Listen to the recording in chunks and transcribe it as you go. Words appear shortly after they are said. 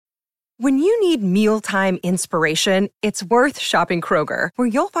When you need mealtime inspiration, it's worth shopping Kroger, where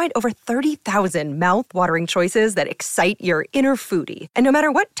you'll find over 30,000 mouth-watering choices that excite your inner foodie. And no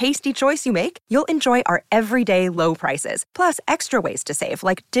matter what tasty choice you make, you'll enjoy our everyday low prices, plus extra ways to save,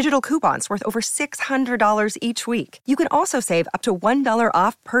 like digital coupons worth over $600 each week. You can also save up to $1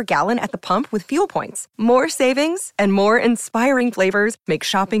 off per gallon at the pump with fuel points. More savings and more inspiring flavors make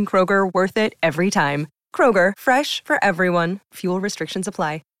shopping Kroger worth it every time. Kroger, fresh for everyone. Fuel restrictions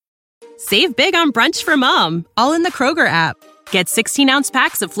apply. Save big on brunch for mom, all in the Kroger app. Get 16-ounce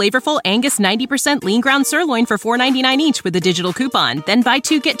packs of flavorful Angus 90% lean ground sirloin for $4.99 each with a digital coupon. Then buy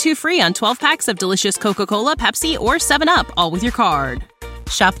 2, get 2 free on 12 packs of delicious Coca-Cola, Pepsi, or 7-Up, all with your card.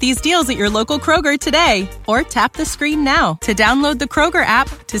 Shop these deals at your local Kroger today, or tap the screen now to download the Kroger app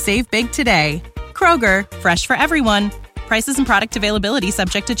to save big today. Kroger, fresh for everyone. Prices and product availability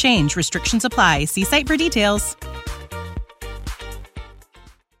subject to change. Restrictions apply. See site for details.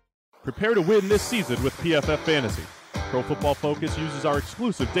 Prepare to win this season with PFF Fantasy. Pro Football Focus uses our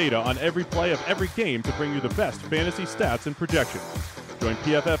exclusive data on every play of every game to bring you the best fantasy stats and projections. Join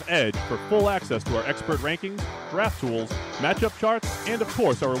PFF Edge for full access to our expert rankings, draft tools, matchup charts, and of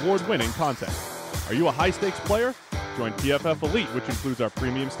course our award-winning content. Are you a high-stakes player? Join PFF Elite, which includes our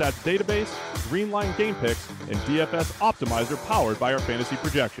premium stats database, Greenline game picks, and DFS Optimizer powered by our fantasy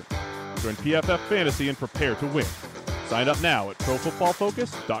projections. Join PFF Fantasy and prepare to win. Sign up now at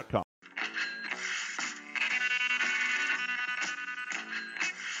ProFootballFocus.com.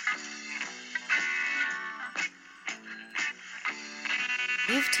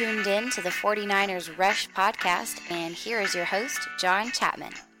 You've tuned in to the 49ers Rush podcast, and here is your host, John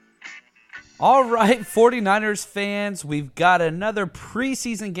Chapman. All right, 49ers fans, we've got another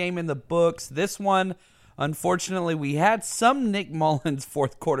preseason game in the books. This one, unfortunately, we had some Nick Mullins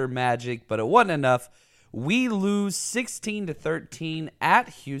fourth quarter magic, but it wasn't enough. We lose 16-13 at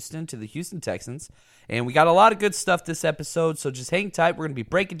Houston to the Houston Texans, and we got a lot of good stuff this episode, so just hang tight. We're going to be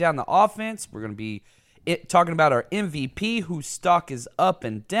breaking down the offense. We're going to be talking about our MVP, whose stock is up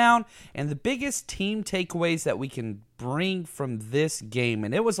and down, and the biggest team takeaways that we can bring from this game.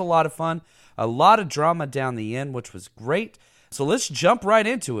 And it was a lot of fun, a lot of drama down the end, which was great. So let's jump right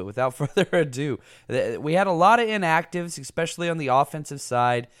into it without further ado. We had a lot of inactives, especially on the offensive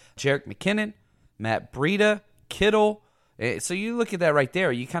side. Jerick McKinnon, Matt Breida, Kittle. So you look at that right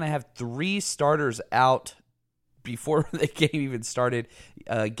there. You kind of have 3 starters out before the game even started.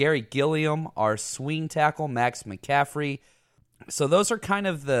 Gary Gilliam, our swing tackle, Max McCaffrey. So those are kind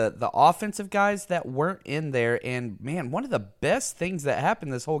of the offensive guys that weren't in there. And, man, one of the best things that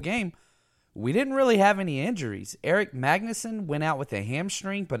happened this whole game, we didn't really have any injuries. Eric Magnuson went out with a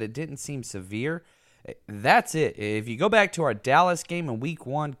hamstring, but it didn't seem severe. That's it. If you go back to our Dallas game in week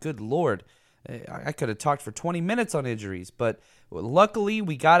 1, good Lord, I could have talked for 20 minutes on injuries, but luckily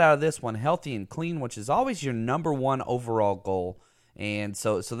we got out of this one healthy and clean, which is always your number one overall goal. And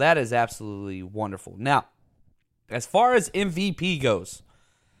so that is absolutely wonderful. Now, as far as MVP goes,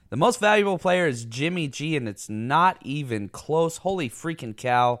 the most valuable player is Jimmy G, and it's not even close. Holy freaking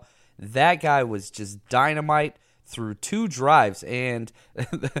cow. That guy was just dynamite through 2 drives, and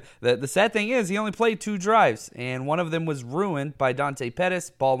the sad thing is he only played 2 drives, and one of them was ruined by Dante Pettis.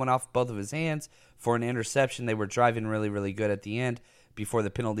 Ball went off both of his hands for an interception. They were driving really, really good at the end before the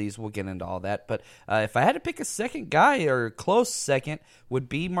penalties. We'll get into all that, but if I had to pick a second guy, or a close second, would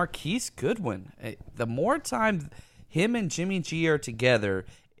be Marquise Goodwin. The more time him and Jimmy G are together,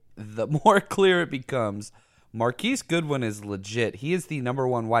 the more clear it becomes. Marquise Goodwin is legit. He is the number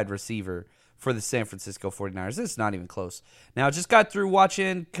 1 wide receiver for the San Francisco 49ers. This is not even close. Now, I just got through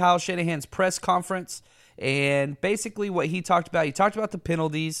watching Kyle Shanahan's press conference, and basically what he talked about the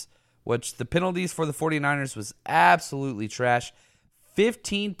penalties, which the penalties for the 49ers was absolutely trash.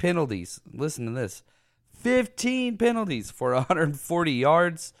 15 penalties. Listen to this. 15 penalties for 140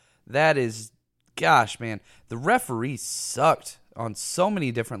 yards. That is, gosh, man, the referees sucked on so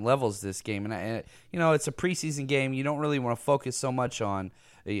many different levels this game. And it's a preseason game. You don't really want to focus so much on,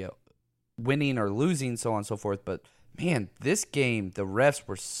 winning or losing, so on and so forth. But, man, this game, the refs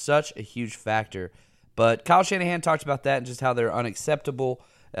were such a huge factor. But Kyle Shanahan talked about that and just how they're unacceptable.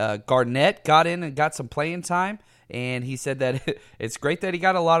 Garnett got in and got some playing time, and he said that it's great that he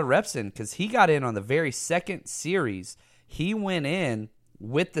got a lot of reps in, because he got in on the very second series. He went in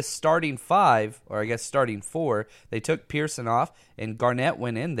with the starting 5, or I guess starting 4. They took Pearson off, and Garnett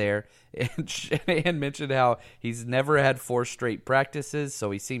went in there. And Shanahan mentioned how he's never had 4 straight practices, so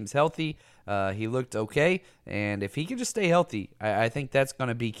he seems healthy. He looked okay, and if he can just stay healthy, I think that's going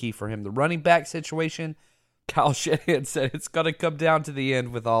to be key for him. The running back situation, Kyle Shanahan said it's going to come down to the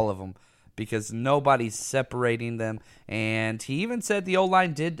end with all of them. because nobody's separating them. And he even said the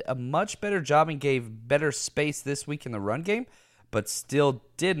O-line did a much better job and gave better space this week in the run game, but still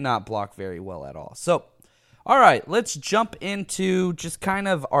did not block very well at all. So, all right, let's jump into just kind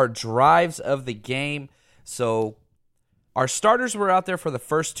of our drives of the game. So, our starters were out there for the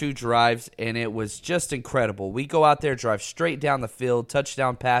first 2 drives, and it was just incredible. We go out there, drive straight down the field,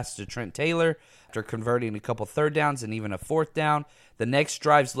 touchdown pass to Trent Taylor after converting a couple third downs and even a 4th down. The next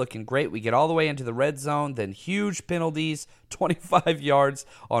drive's looking great. We get all the way into the red zone, then huge penalties, 25 yards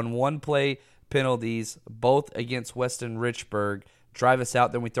on one play penalties, both against Weston Richburg. Drive us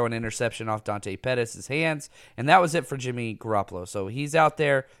out, then we throw an interception off Dante Pettis' hands, and that was it for Jimmy Garoppolo. So he's out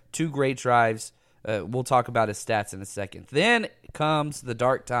there, 2 great drives. We'll talk about his stats in a second. Then comes the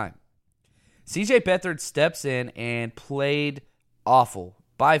dark time. CJ Beathard steps in and played awful.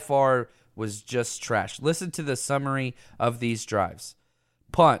 By far was just trash. Listen to the summary of these drives.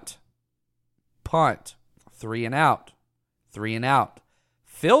 Punt, 3 and out,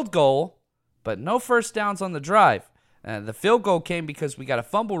 field goal, but no first downs on the drive. The field goal came because we got a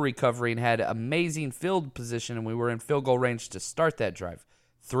fumble recovery and had amazing field position, and we were in field goal range to start that drive.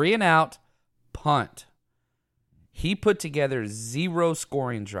 3 and out, punt. He put together 0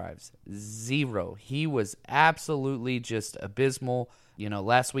 scoring drives. 0. He was absolutely just abysmal. You know,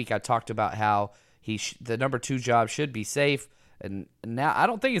 last week I talked about how the number 2 job should be safe, and now I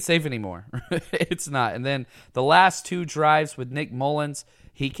don't think it's safe anymore. It's not. And then the last 2 drives with Nick Mullins,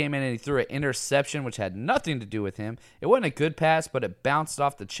 he came in and he threw an interception, which had nothing to do with him. It wasn't a good pass, but it bounced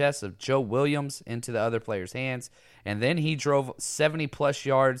off the chest of Joe Williams into the other player's hands. And then he drove 70-plus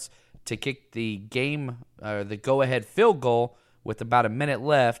yards to kick the go-ahead field goal with about a minute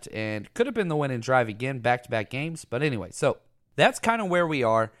left, and could have been the winning drive again, back-to-back games. But anyway, so that's kind of where we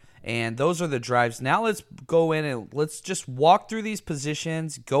are, and those are the drives. Now let's go in and let's just walk through these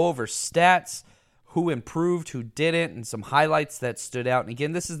positions, go over stats, who improved, who didn't, and some highlights that stood out. And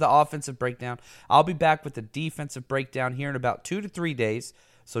again, this is the offensive breakdown. I'll be back with the defensive breakdown here in about 2 to 3 days,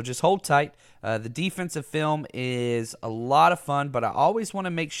 so just hold tight. The defensive film is a lot of fun, but I always want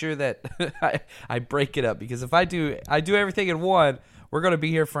to make sure that I break it up, because if I do everything in one, we're going to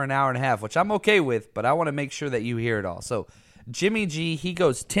be here for an hour and a half, which I'm okay with, but I want to make sure that you hear it all. So Jimmy G, he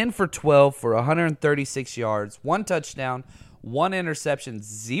goes 10 for 12 for 136 yards, 1 touchdown, 1 interception,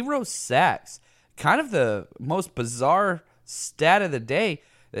 0 sacks. Kind of the most bizarre stat of the day.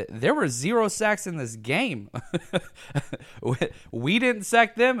 There were 0 sacks in this game. We didn't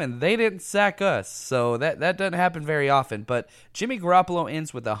sack them, and they didn't sack us. So that doesn't happen very often. But Jimmy Garoppolo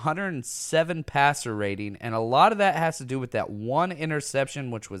ends with 107 passer rating, and a lot of that has to do with that 1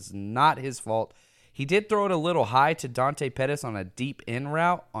 interception, which was not his fault. He did throw it a little high to Dante Pettis on a deep in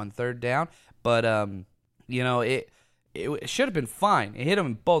route on 3rd down, but it should have been fine. It hit him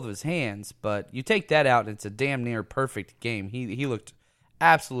in both of his hands, but you take that out, and it's a damn near perfect game. He looked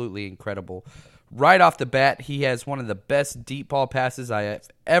absolutely incredible. Right off the bat, he has one of the best deep ball passes I have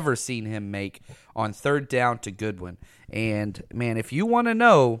ever seen him make on 3rd down to Goodwin. And, man, if you want to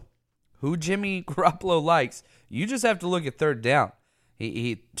know who Jimmy Garoppolo likes, you just have to look at 3rd down.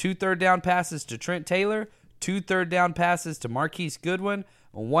 He 2 3rd down passes to Trent Taylor, 2 3rd down passes to Marquise Goodwin,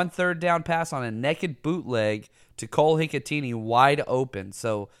 1 3rd down pass on a naked bootleg to Cole Hicatini wide open.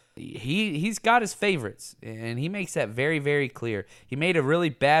 So he's got his favorites, and he makes that very, very clear. He made a really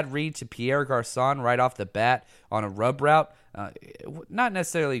bad read to Pierre Garçon right off the bat on a rub route. Not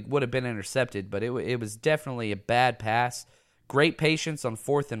necessarily would have been intercepted, but it was definitely a bad pass. Great patience on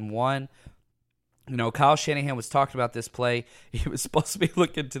 4th and 1. You know, Kyle Shanahan was talking about this play. He was supposed to be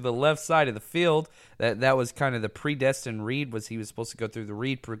looking to the left side of the field. That was kind of the predestined read, was he was supposed to go through the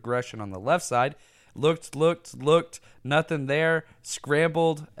read progression on the left side. Looked, nothing there.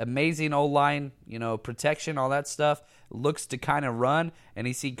 Scrambled, amazing O-line, protection, all that stuff. Looks to kind of run, and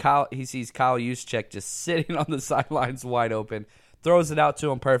he sees Kyle Juszczyk just sitting on the sidelines wide open. Throws it out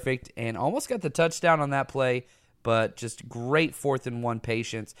to him perfect, and almost got the touchdown on that play, but just great 4th and 1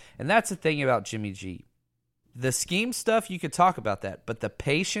 patience. And that's the thing about Jimmy G. The scheme stuff, you could talk about that, but the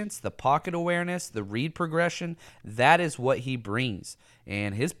patience, the pocket awareness, the read progression, that is what he brings.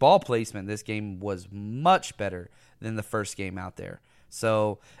 And his ball placement this game was much better than the first game out there.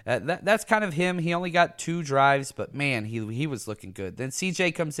 So that's kind of him. He only got 2 drives, but man, he was looking good. Then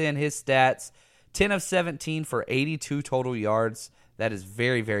CJ comes in, his stats, 10 of 17 for 82 total yards. That is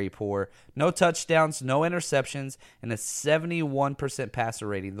very, very poor. No touchdowns, no interceptions, and a 71% passer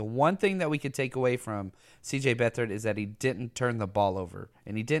rating. The one thing that we could take away from CJ Beathard is that he didn't turn the ball over,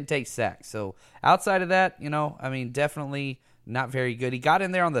 and he didn't take sacks. So outside of that, definitely not very good. He got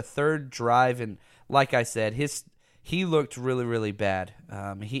in there on the 3rd drive, and like I said, his he looked really, really bad.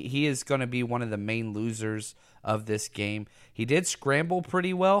 He is going to be one of the main losers of this game. He did scramble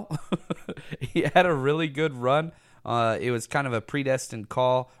pretty well. He had a really good run. It was kind of a predestined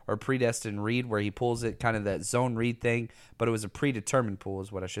call or predestined read where he pulls it, kind of that zone read thing, but it was a predetermined pull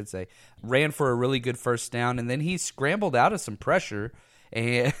is what I should say. Ran for a really good first down, and then he scrambled out of some pressure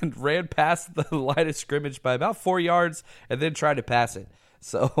and ran past the line of scrimmage by about 4 yards and then tried to pass it.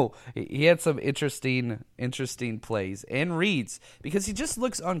 So he had some interesting plays and reads because he just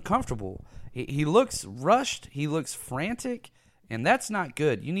looks uncomfortable. He looks rushed. He looks frantic, and that's not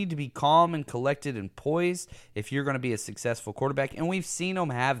good. You need to be calm and collected and poised if you're going to be a successful quarterback, and we've seen him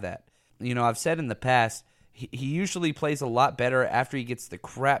have that. You know, I've said in the past, he usually plays a lot better after he gets the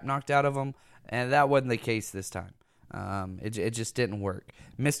crap knocked out of him, and that wasn't the case this time. It just didn't work.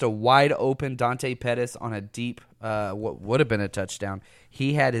 Missed a wide open Dante Pettis on a deep, what would have been a touchdown.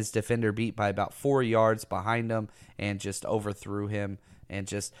 He had his defender beat by about 4 yards behind him and just overthrew him. And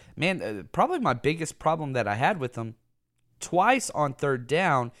just, man, probably my biggest problem that I had with him, twice on third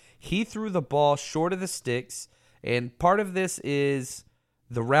down, he threw the ball short of the sticks. And part of this is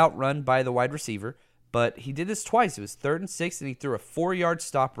the route run by the wide receiver. But he did this twice. It was 3rd and 6, and he threw a 4-yard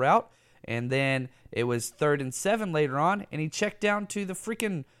stop route. And then it was 3rd and 7 later on, and he checked down to the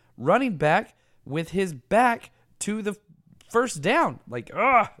freaking running back with his back to the first down. Like,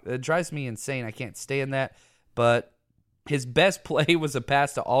 it drives me insane. I can't stand that. But his best play was a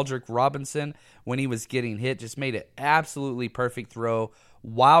pass to Aldrick Robinson when he was getting hit. Just made an absolutely perfect throw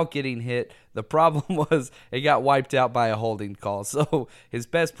while getting hit. The problem was it got wiped out by a holding call. So his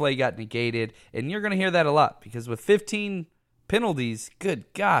best play got negated. And you're going to hear that a lot because with 15 penalties, good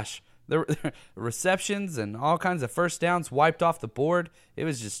gosh, the receptions and all kinds of first downs wiped off the board. It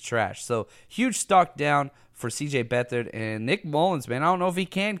was just trash. So huge stock down for C.J. Beathard. And Nick Mullins, man, I don't know if he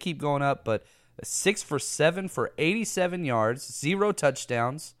can keep going up, but 6 for 7 for 87 yards, 0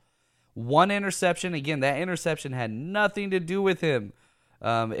 touchdowns, 1 interception. Again, that interception had nothing to do with him.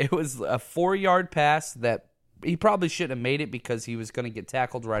 It was a 4-yard pass that he probably shouldn't have made it because he was going to get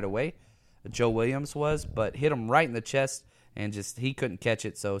tackled right away. Joe Williams was, but hit him right in the chest. And just he couldn't catch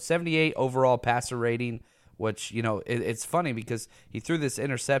it. So 78 overall passer rating, which, you know, it's funny because he threw this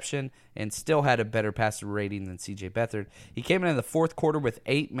interception and still had a better passer rating than C.J. Beathard. He came in the fourth quarter with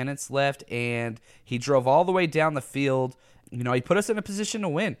 8 minutes left, and he drove all the way down the field. You know, he put us in a position to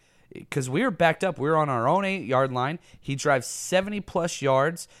win because we were backed up. We were on our own 8-yard line. He drives 70-plus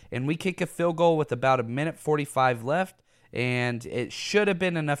yards, and we kick a field goal with about 1:45 left. And it should have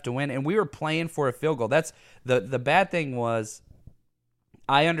been enough to win. And we were playing for a field goal. That's the bad thing was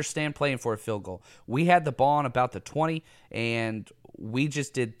I understand playing for a field goal. We had the ball on about the 20, and we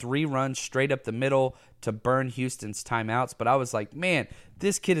just did 3 runs straight up the middle to burn Houston's timeouts. But I was like, man,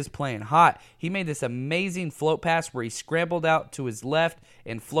 this kid is playing hot. He made this amazing float pass where he scrambled out to his left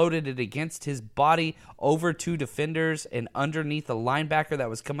and floated it against his body over 2 defenders and underneath a linebacker that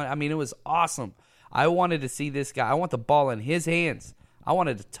was coming. I mean, it was awesome. I wanted to see this guy. I want the ball in his hands. I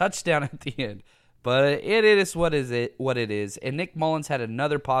wanted a touchdown at the end. But it is what it is. And Nick Mullins had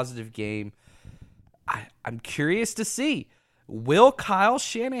another positive game. I'm curious to see. Will Kyle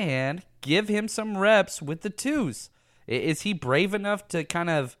Shanahan give him some reps with the twos? Is he brave enough to kind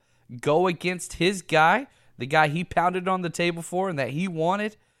of go against his guy, the guy he pounded on the table for and that he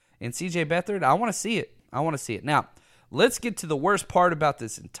wanted, and C.J. Beathard? I want to see it. Now, let's get to the worst part about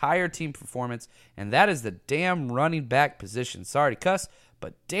this entire team performance, and that is the damn running back position. Sorry to cuss,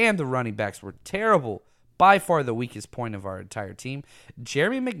 but damn, the running backs were terrible. By far the weakest point of our entire team.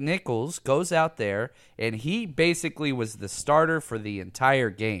 Jeremy McNichols goes out there, and he basically was the starter for the entire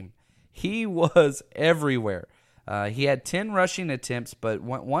game. He was everywhere. He had 10 rushing attempts, but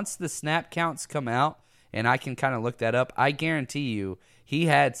once the snap counts come out, and I can kind of look that up, I guarantee you he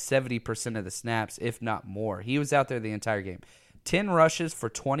had 70% of the snaps, if not more. He was out there the entire game. 10 rushes for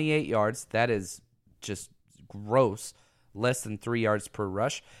 28 yards. That is just gross. Less than 3 yards per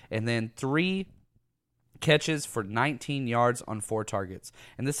rush. And then 3 catches for 19 yards on 4 targets.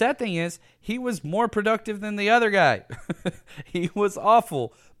 And the sad thing is, he was more productive than the other guy. He was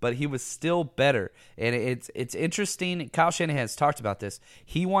awful, but he was still better. And it's interesting. Kyle Shanahan has talked about this.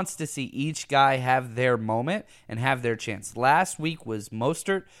 He wants to see each guy have their moment and have their chance. Last week was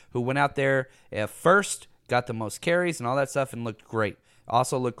Mostert, who went out there first, got the most carries and all that stuff, and looked great.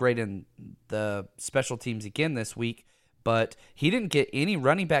 Also looked great in the special teams again this week. But he didn't get any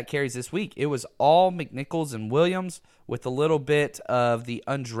running back carries this week. It was all McNichols and Williams with a little bit of the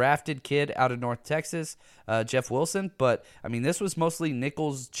undrafted kid out of North Texas, Jeff Wilson. But, I mean, this was mostly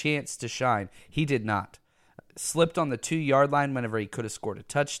Nichols' chance to shine. He did not. slipped on the 2-yard line whenever he could have scored a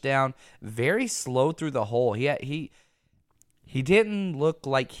touchdown. Very slow through the hole. He didn't look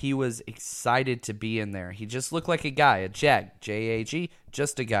like he was excited to be in there. He just looked like a guy, a jag, J-A-G,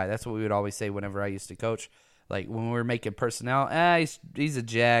 just a guy. That's what we would always say whenever I used to coach. Like when we were making personnel, he's a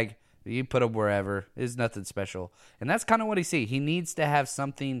jag. You put him wherever. There's nothing special. And that's kind of what he sees. He needs to have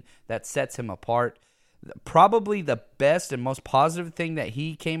something that sets him apart. Probably the best and most positive thing that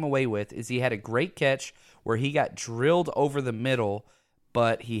he came away with is he had a great catch where he got drilled over the middle,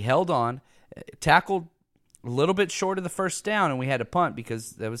 but he held on, tackled a little bit short of the first down, and we had to punt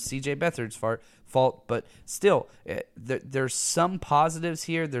because that was C.J. Beathard's fault. But still, there's some positives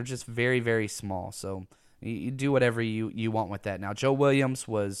here. They're just very, very small. So you do whatever you want with that. Now, Joe Williams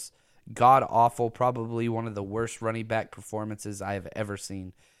was god-awful, probably one of the worst running back performances I have ever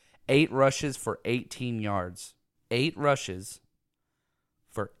seen. 8 rushes for 18 yards. 8 rushes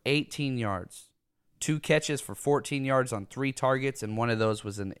for 18 yards. 2 catches for 14 yards on 3 targets, and one of those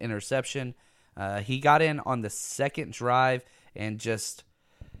was an interception. He got in on the second drive and just,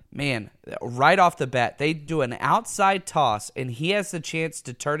 man, right off the bat, they do an outside toss, and he has the chance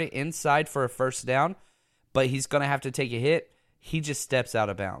to turn it inside for a first down, but he's going to have to take a hit. He just steps out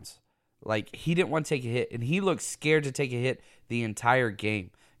of bounds. Like, he didn't want to take a hit, and he looked scared to take a hit the entire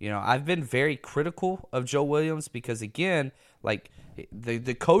game. You know, I've been very critical of Joe Williams because, again, like,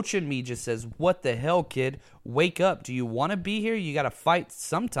 the coach in me just says, what the hell, kid? Wake up. Do you want to be here? You got to fight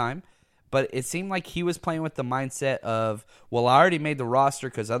sometime. But it seemed like he was playing with the mindset of, well, I already made the roster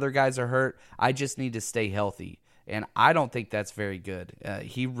because other guys are hurt. I just need to stay healthy. And I don't think that's very good.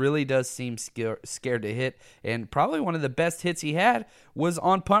 He really does seem scared to hit. And probably one of the best hits he had was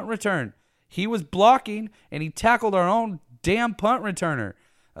on punt return. He was blocking, and he tackled our own damn punt returner.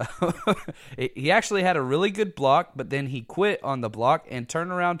 He actually had a really good block, but then he quit on the block and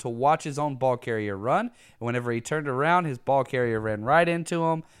turned around to watch his own ball carrier run. And whenever he turned around, his ball carrier ran right into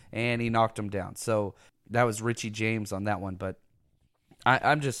him, and he knocked him down. So that was Richie James on that one. But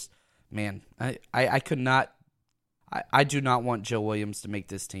I'm just, man, I could not. I do not want Joe Williams to make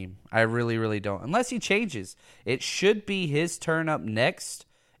this team. I really, really don't. Unless he changes. It should be his turn up next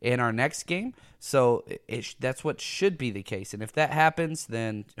in our next game. So that's what should be the case. And if that happens,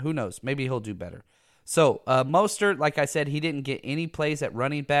 then who knows? Maybe he'll do better. So Mostert, like I said, he didn't get any plays at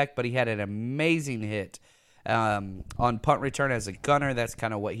running back, but he had an amazing hit on punt return as a gunner. That's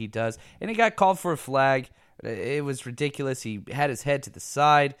kind of what he does. And he got called for a flag. It was ridiculous. He had his head to the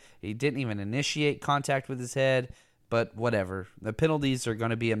side. He didn't even initiate contact with his head. But whatever. The penalties are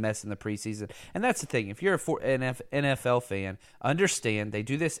going to be a mess in the preseason. And that's the thing. If you're an NFL fan, understand they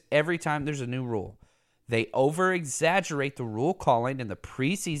do this every time there's a new rule. They over-exaggerate the rule calling in the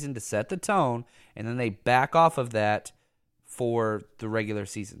preseason to set the tone, and then they back off of that for the regular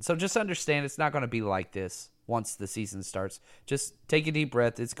season. So just understand it's not going to be like this once the season starts. Just take a deep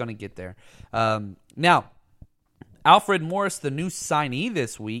breath. It's going to get there. Now, Alfred Morris, the new signee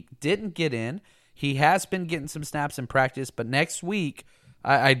this week, didn't get in. He has been getting some snaps in practice, but next week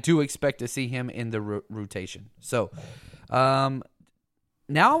I do expect to see him in the rotation. So now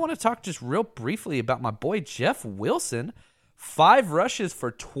I want to talk just real briefly about my boy Jeff Wilson. 5 rushes for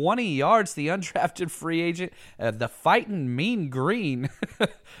 20 yards, the undrafted free agent, the fighting mean green.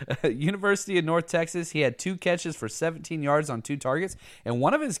 University of North Texas, he had 2 catches for 17 yards on 2 targets, and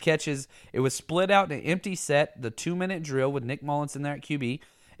one of his catches, it was split out in an empty set, the 2-minute drill with Nick Mullins in there at QB,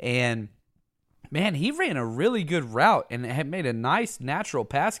 and man, he ran a really good route and had made a nice natural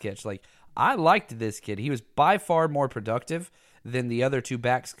pass catch. Like, I liked this kid. He was by far more productive than the other 2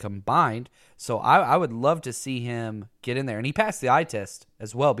 backs combined. So I would love to see him get in there. And he passed the eye test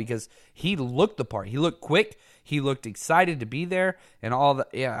as well because he looked the part. He looked quick. He looked excited to be there and all that.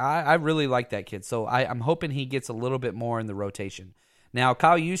 Yeah, I really like that kid. So I'm hoping he gets a little bit more in the rotation. Now,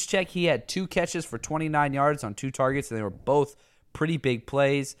 Kyle Juszczyk, he had 2 catches for 29 yards on 2 targets, and they were both pretty big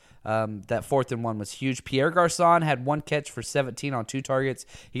plays. That 4th and 1 was huge. Pierre Garçon had 1 catch for 17 on 2 targets.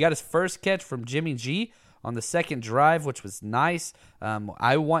 He got his first catch from Jimmy G on the second drive, which was nice.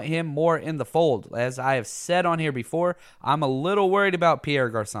 I want him more in the fold. As I have said on here before, I'm a little worried about Pierre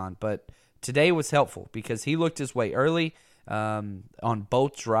Garçon, but today was helpful because he looked his way early on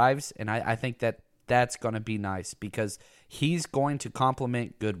both drives, and I think that's going to be nice because he's going to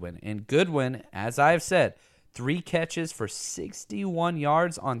complement Goodwin. And Goodwin, as I have said, 3 catches for 61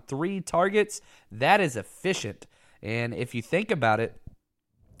 yards on 3 targets. That is efficient. And if you think about it,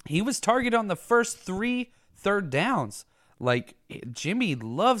 he was targeted on the first 3 third downs. Like, Jimmy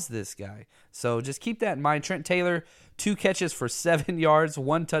loves this guy. So just keep that in mind. Trent Taylor, 2 catches for 7 yards,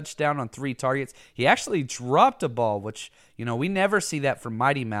 1 touchdown on 3 targets. He actually dropped a ball, which, we never see that from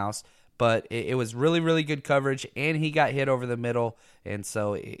Mighty Mouse. but it was really, really good coverage, and he got hit over the middle, and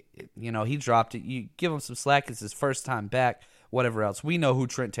so, he dropped it. You give him some slack. It's his first time back, whatever else. We know who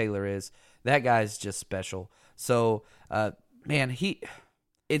Trent Taylor is. That guy's just special. So, man,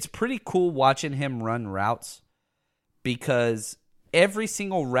 it's pretty cool watching him run routes because every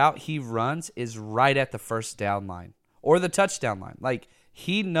single route he runs is right at the first down line or the touchdown line. Like,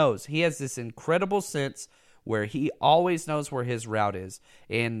 he knows. He has this incredible sense where he always knows where his route is,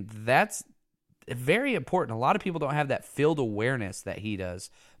 and that's very important. A lot of people don't have that field awareness that he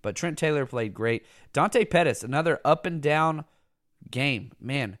does, but Trent Taylor played great. Dante Pettis, another up and down game.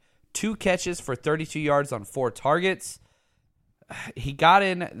 Man, 2 catches for 32 yards on 4 targets. He got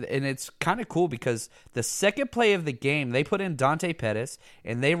in, and it's kind of cool because the second play of the game, they put in Dante Pettis,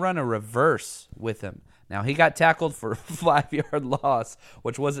 and they run a reverse with him. Now, he got tackled for a 5-yard loss,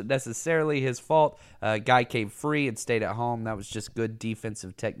 which wasn't necessarily his fault. Guy came free and stayed at home. That was just good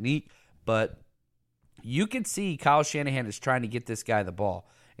defensive technique. But you can see Kyle Shanahan is trying to get this guy the ball.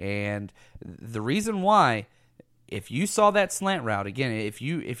 And the reason why, if you saw that slant route, again, if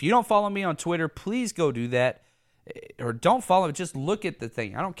you don't follow me on Twitter, please go do that. Or don't follow me, just look at the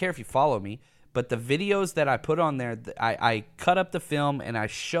thing. I don't care if you follow me. But the videos that I put on there, I cut up the film and I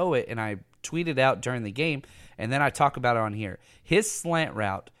show it and I tweet it out during the game, and then I talk about it on here. His slant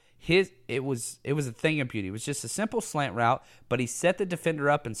route, it was a thing of beauty. It was just a simple slant route, but he set the defender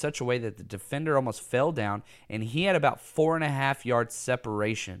up in such a way that the defender almost fell down, and he had about 4.5 yards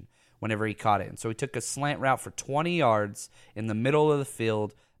separation whenever he caught it. And so he took a slant route for 20 yards in the middle of the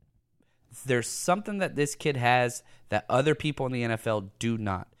field. There's something that this kid has that other people in the NFL do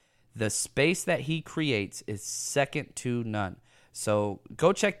not. The space that he creates is second to none. So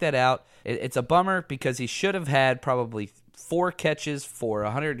go check that out. It's a bummer because he should have had probably 4 catches for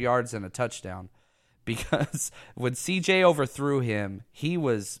 100 yards and a touchdown, because when CJ overthrew him, he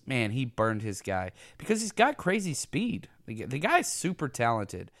burned his guy because he's got crazy speed. The guy's super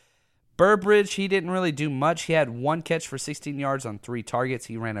talented. Burbridge, he didn't really do much. He had 1 catch for 16 yards on 3 targets.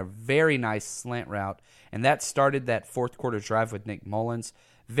 He ran a very nice slant route, and that started that fourth quarter drive with Nick Mullins.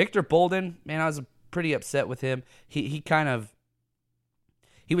 Victor Bolden, man, I was pretty upset with him. He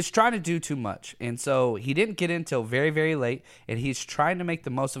was trying to do too much, and so he didn't get in until very, very late, and he's trying to make the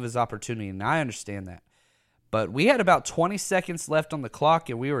most of his opportunity, and I understand that. But we had about 20 seconds left on the clock,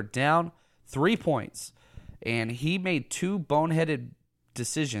 and we were down 3 points, and he made 2 boneheaded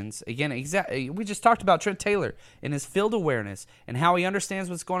decisions. Again, we just talked about Trent Taylor and his field awareness and how he understands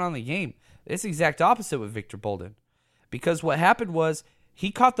what's going on in the game. It's the exact opposite with Victor Bolden, because what happened was he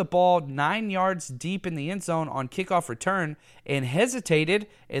caught the ball 9 yards deep in the end zone on kickoff return and hesitated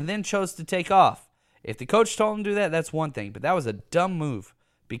and then chose to take off. If the coach told him to do that, that's one thing, but that was a dumb move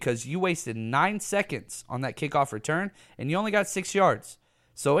because you wasted 9 seconds on that kickoff return and you only got 6 yards.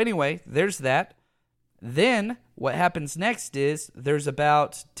 So anyway, there's that. Then what happens next is there's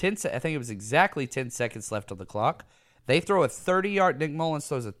about I think it was exactly 10 seconds left on the clock. They throw a 30-yard, Nick Mullins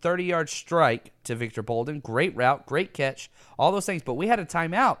throws a 30-yard strike to Victor Bolden. Great route, great catch, all those things. But we had a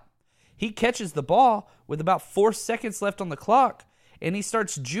timeout. He catches the ball with about 4 seconds left on the clock, and he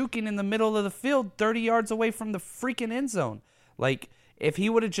starts juking in the middle of the field 30 yards away from the freaking end zone. Like, if he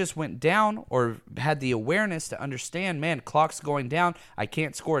would have just went down or had the awareness to understand, man, clock's going down, I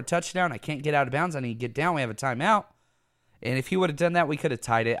can't score a touchdown, I can't get out of bounds, I need to get down, we have a timeout. And if he would have done that, we could have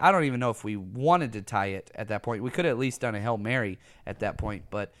tied it. I don't even know if we wanted to tie it at that point. We could have at least done a Hail Mary at that point.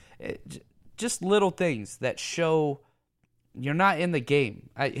 But just little things that show you're not in the game.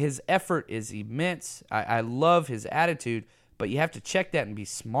 His effort is immense. I love his attitude, but you have to check that and be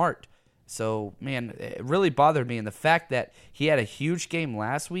smart. So, man, it really bothered me. And the fact that he had a huge game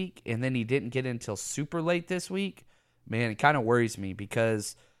last week and then he didn't get in until super late this week, man, it kind of worries me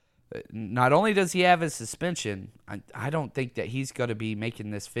because not only does he have his suspension, I don't think that he's going to be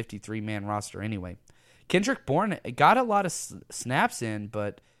making this 53-man roster anyway. Kendrick Bourne got a lot of snaps in,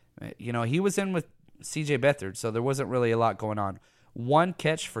 but he was in with C.J. Beathard, so there wasn't really a lot going on. 1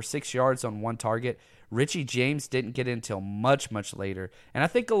 catch for 6 yards on 1 target. Richie James didn't get in until much, much later, and I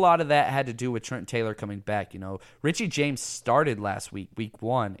think a lot of that had to do with Trent Taylor coming back. Richie James started last week, week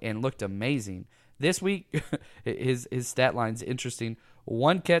 1, and looked amazing. This week, his stat line's interesting.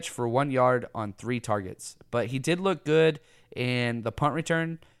 1 catch for 1 yard on 3 targets. But he did look good in the punt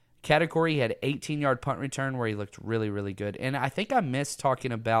return category. He had an 18-yard punt return where he looked really, really good. And I think I missed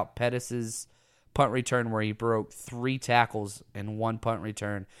talking about Pettis' punt return where he broke 3 tackles in 1 punt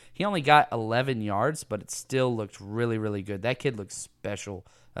return. He only got 11 yards, but it still looked really, really good. That kid looks special.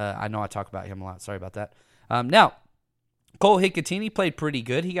 I know I talk about him a lot. Sorry about that. Now, Cole Hikatini played pretty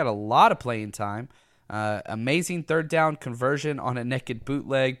good. He got a lot of playing time. Amazing third down conversion on a naked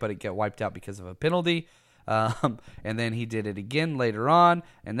bootleg, but it got wiped out because of a penalty. And then he did it again later on,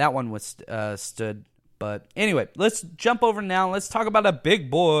 and that one was stood. But anyway, let's jump over now. Let's talk about the big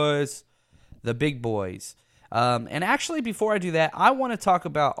boys. The big boys. And actually, before I do that, I want to talk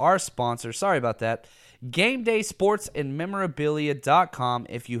about our sponsor. Sorry about that. Game Day Sports and Memorabilia.com.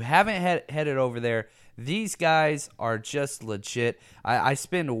 If you haven't headed over there, these guys are just legit. I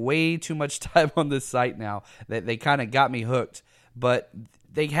spend way too much time on this site now. They kind of got me hooked. But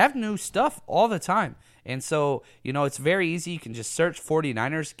they have new stuff all the time. And so, it's very easy. You can just search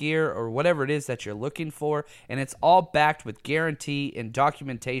 49ers gear or whatever it is that you're looking for, and it's all backed with guarantee and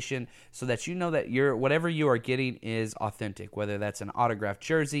documentation so that you know that whatever you are getting is authentic, whether that's an autographed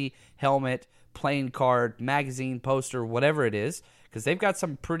jersey, helmet, playing card, magazine, poster, whatever it is, because they've got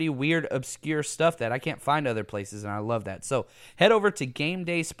some pretty weird, obscure stuff that I can't find other places, and I love that. So head over to Game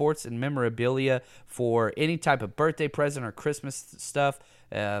Day Sports and Memorabilia for any type of birthday present or Christmas stuff.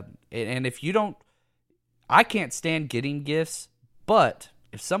 And if you don't, I can't stand getting gifts, but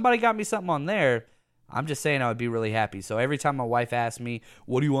if somebody got me something on there, I'm just saying I would be really happy. So every time my wife asks me,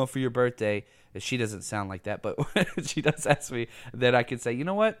 what do you want for your birthday? She doesn't sound like that, but she does ask me, that I could say, you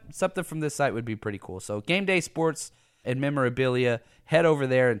know what? Something from this site would be pretty cool. So Game Day Sports and Memorabilia, head over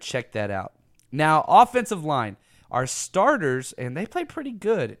there and check that out. Now, offensive line, our starters, and they played pretty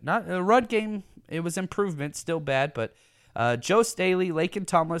good. Not the run game, it was improvement, still bad, but Joe Staley, Laken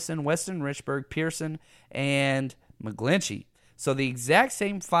Tomlinson, Weston Richburg, Pearson, and McGlinchey. So the exact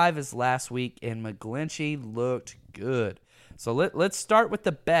same 5 as last week, and McGlinchey looked good. So let's start with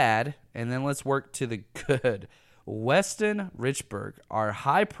the bad, and then let's work to the good. Weston Richburg, our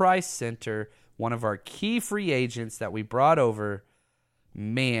high-price center, one of our key free agents that we brought over,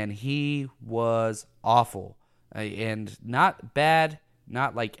 man, he was awful. And not bad,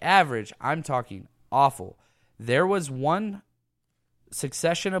 not like average, I'm talking awful. There was one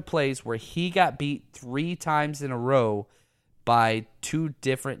succession of plays where he got beat 3 times in a row by 2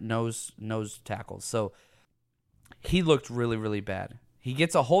 different nose tackles. So he looked really, really bad. He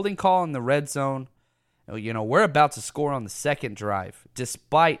gets a holding call in the red zone. We're about to score on the second drive,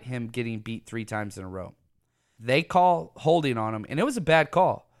 despite him getting beat 3 times in a row. They call holding on him, and it was a bad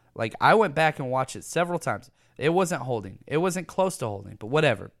call. Like, I went back and watched it several times. It wasn't holding. It wasn't close to holding, but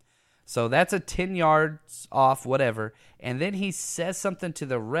whatever. So that's a 10 yards off, whatever. And then he says something to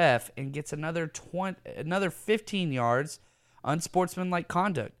the ref and gets another 15 yards, unsportsmanlike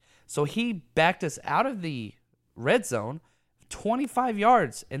conduct. So he backed us out of the red zone, 25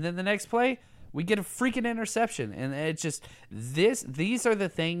 yards. And then the next play, we get a freaking interception. And it's just, these are the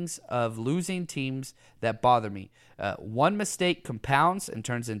things of losing teams that bother me. One mistake compounds and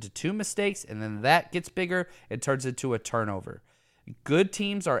turns into 2 mistakes, and then that gets bigger and turns into a turnover. Good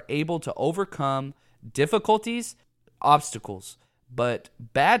teams are able to overcome difficulties, obstacles, but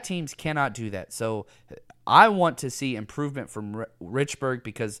bad teams cannot do that. So I want to see improvement from Richburg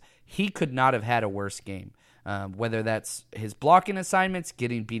because he could not have had a worse game. Whether that's his blocking assignments,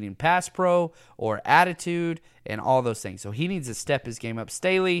 getting beaten pass pro, or attitude, and all those things. So he needs to step his game up.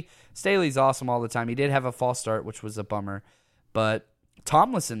 Staley's awesome all the time. He did have a false start, which was a bummer. But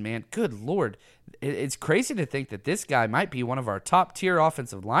Tomlinson, man, good Lord. It's crazy to think that this guy might be one of our top-tier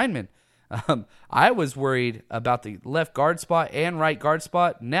offensive linemen. I was worried about the left guard spot and right guard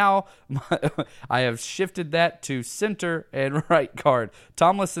spot. Now I have shifted that to center and right guard.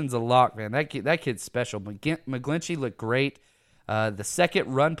 Tomlinson's a lock, man. That kid's special. McGlinchey looked great. The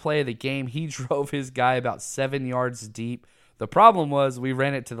second run play of the game, he drove his guy about 7 yards deep. The problem was we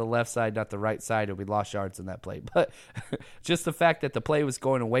ran it to the left side, not the right side, and we lost yards in that play. But just the fact that the play was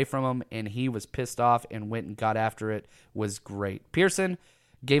going away from him and he was pissed off and went and got after it was great. Pearson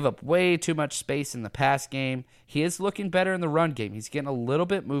gave up way too much space in the pass game. He is looking better in the run game. He's getting a little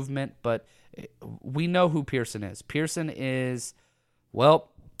bit movement, but we know who Pearson is. Pearson is,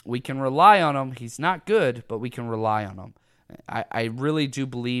 well, we can rely on him. He's not good, but we can rely on him. I really do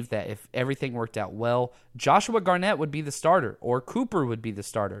believe that if everything worked out well, Joshua Garnett would be the starter or Cooper would be the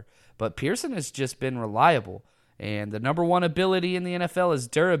starter. But Pearson has just been reliable. And the number one ability in the NFL is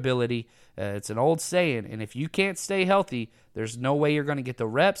durability. It's an old saying. And if you can't stay healthy, there's no way you're going to get the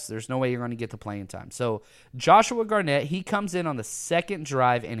reps. There's no way you're going to get the playing time. So Joshua Garnett, he comes in on the second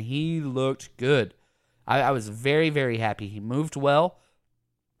drive, and he looked good. I was very, very happy. He moved well.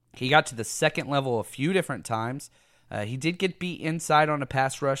 He got to the second level a few different times. He did get beat inside on a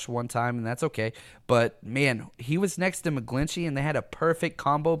pass rush one time, and that's okay. But, man, he was next to McGlinchey, and they had a perfect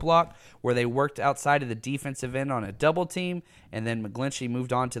combo block where they worked outside of the defensive end on a double team, and then McGlinchey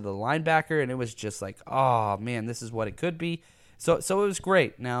moved on to the linebacker, and it was just like, oh, man, this is what it could be. So it was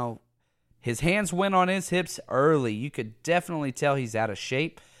great. Now, His hands went on his hips early. You could definitely tell he's out of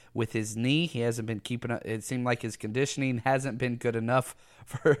shape with his knee. He hasn't been keeping up. It seemed like his conditioning hasn't been good enough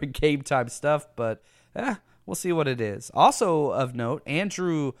for game time stuff, but we'll see what it is. Also of note,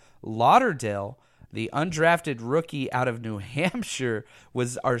 Andrew Lauderdale, the undrafted rookie out of New Hampshire,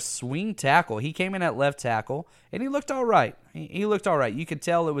 was our swing tackle. He came in at left tackle, and he looked all right. He looked all right. You could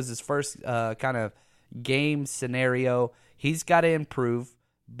tell it was his first kind of game scenario. He's got to improve,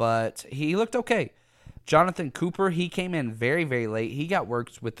 but he looked okay. Jonathan Cooper, he came in very, very late. He got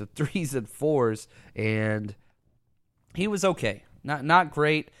worked with the 3s and 4s, and he was okay. Not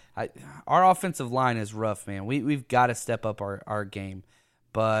great. Our offensive line is rough, man. We've got to step up our game.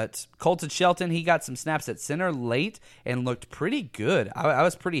 But Colton Shelton, he got some snaps at center late and looked pretty good. I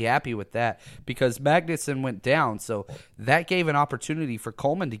was pretty happy with that because Magnuson went down, so that gave an opportunity for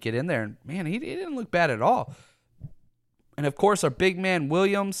Coleman to get in there. And, man, he didn't look bad at all. And, of course, our big man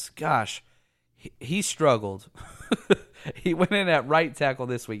Williams, gosh, he struggled. He went in at right tackle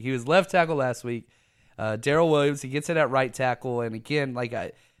this week. He was left tackle last week. Darrell Williams, he gets in at right tackle, and again,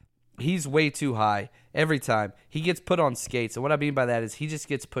 he's way too high every time. He gets put on skates, and what I mean by that is he just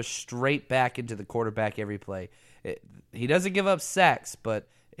gets pushed straight back into the quarterback every play. He doesn't give up sacks, but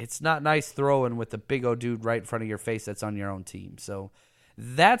it's not nice throwing with the big old dude right in front of your face that's on your own team. So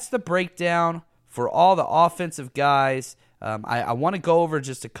that's the breakdown for all the offensive guys. I want to go over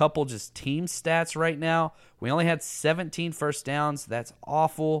just a couple team stats right now. We only had 17 first downs. That's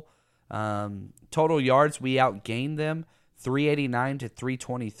awful. Total yards, we outgained them 389 to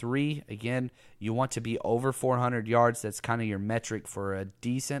 323. Again, you want to be over 400 yards. That's kind of your metric for a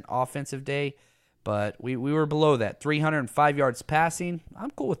decent offensive day. But we were below that. 305 yards passing. I'm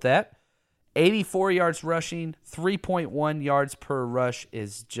cool with that. 84 yards rushing. 3.1 yards per rush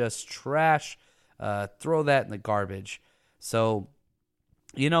is just trash. Throw that in the garbage. So,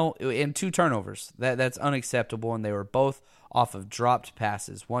 and 2 turnovers. That's unacceptable, and they were both off of dropped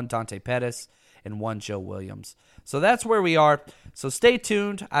passes. One Dante Pettis and one Joe Williams. So that's where we are. So stay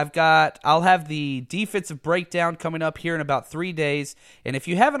tuned. I'll have the defensive breakdown coming up here in about 3 days. And if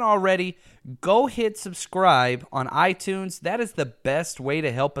you haven't already, go hit subscribe on iTunes. That is the best way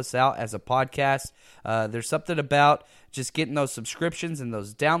to help us out as a podcast. There's something about just getting those subscriptions and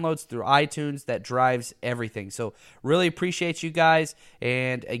those downloads through iTunes that drives everything. So really appreciate you guys.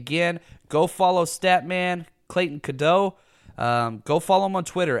 And again, go follow Statman Clayton Cadeau. Go follow him on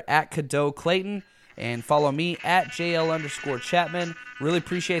Twitter at Cadeau Clayton. And follow me at JL_Chapman. Really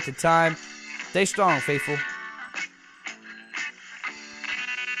appreciate the time. Stay strong, faithful.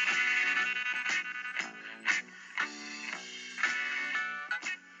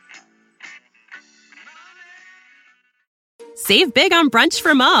 Save big on brunch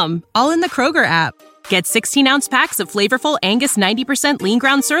for mom, all in the Kroger app. Get 16-ounce packs of flavorful Angus 90% lean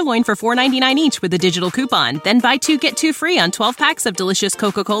ground sirloin for $4.99 each with a digital coupon. Then buy 2, get 2 free on 12 packs of delicious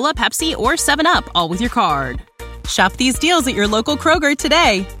Coca-Cola, Pepsi, or 7-Up, all with your card. Shop these deals at your local Kroger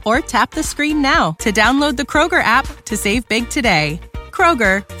today, or tap the screen now to download the Kroger app to save big today.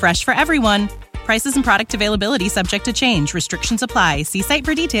 Kroger, fresh for everyone. Prices and product availability subject to change. Restrictions apply. See site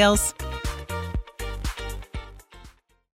for details.